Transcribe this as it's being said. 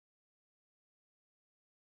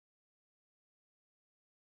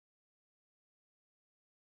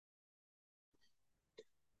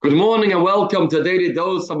Good morning and welcome to Daily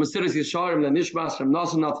Dose of Mesilas Yesharim and Nishmas from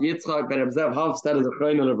Nasanat Yitzchak Ben Abzev Hafstad as a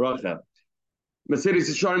Chrein and a Bracha. Mesilas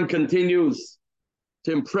Yesharim continues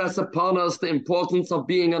to impress upon us the importance of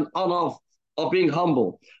being an honor, of being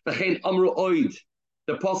humble. The Amru Oid.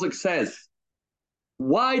 The Pasuk says,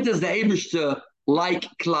 why does the Eibishter like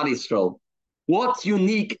Klal Yisrael? What's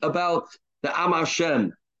unique about the Am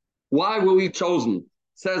Hashem? Why were we chosen?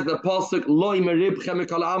 Says the Pasuk, Loi meribchem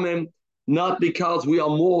mikol amim, not because we are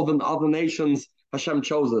more than other nations. Hashem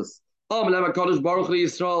chose us. And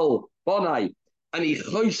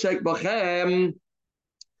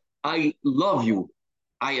I love you.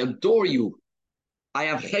 I adore you. I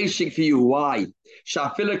have cheshik for you. Why?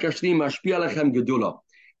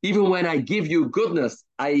 Even when I give you goodness,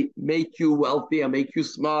 I make you wealthy, I make you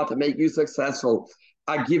smart, I make you successful.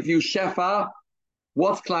 I give you shefa.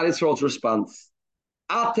 What's Klal Yisrael's response?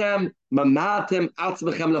 Atem mamatem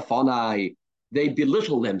atzmechem lefonai. They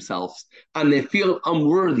belittle themselves and they feel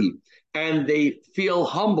unworthy and they feel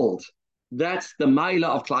humbled. That's the Maila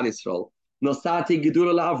of Klal Yisrael. Nosati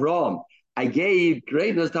gedula la'Avram. I gave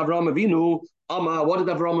greatness to Avram Avinu. What did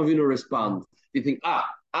Avram Avinu respond? You think,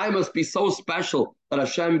 I must be so special that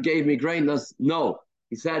Hashem gave me greatness. No.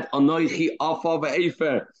 He said, Anoichi afa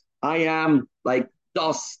ve'efer. I am like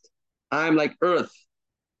dust. I'm like earth.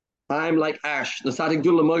 I'm like ash. Nasatik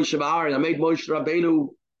Dula Moshe Aaron. I made Moshe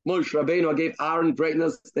Rabbeinu. I gave Aaron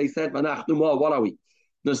greatness. They said, Manachnu ma, what are we?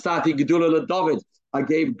 Nasatik Gedula David. I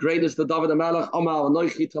gave greatness to David the Melech. I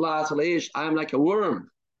am like a worm.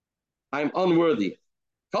 I am unworthy.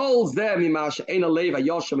 We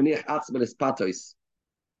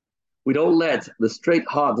don't let the straight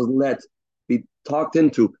heart doesn't let be talked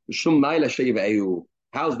into.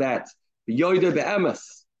 How's that?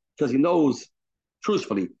 Because he knows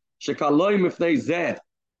truthfully.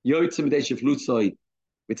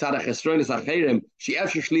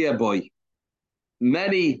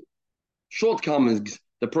 Many shortcomings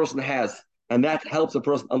the person has, and that helps a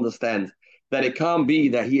person understand that it can't be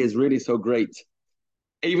that he is really so great.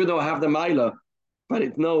 Even though I have the Maila, but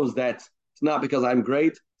it knows that it's not because I'm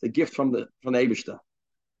great, it's a gift from the Eibishter.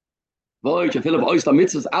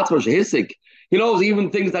 He knows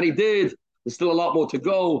even things that he did, there's still a lot more to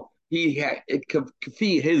go. It could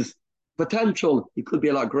feed his potential. He could be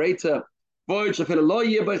a lot greater. He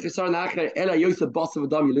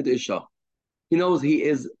knows he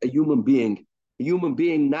is a human being. A human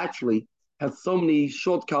being naturally has so many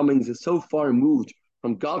shortcomings, is so far removed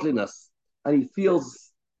from godliness, and he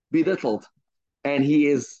feels belittled, and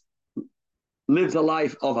he lives a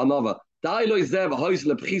life of another.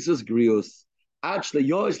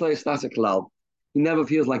 He never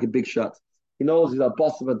feels like a big shot. He knows he's a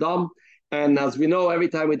boss of Adam. And as we know, every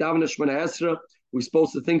time we daven Shemona Esrei, we're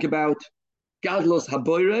supposed to think about Gadlos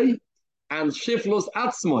Haboirei and Shiflos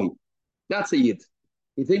Atzmoi. That's a Yid.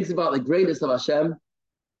 He thinks about the greatness of Hashem.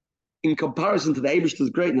 In comparison to the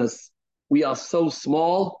Eibishter's greatness, we are so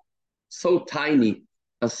small, so tiny,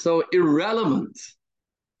 and so irrelevant.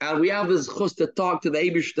 And we have this chus to talk to the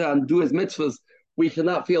Eibishter and do his mitzvahs. We should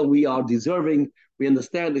not feel we are deserving. We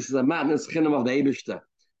understand this is a madness chinam of the Eibishter.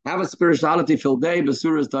 Have a spirituality filled day,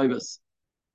 Besuras Davis.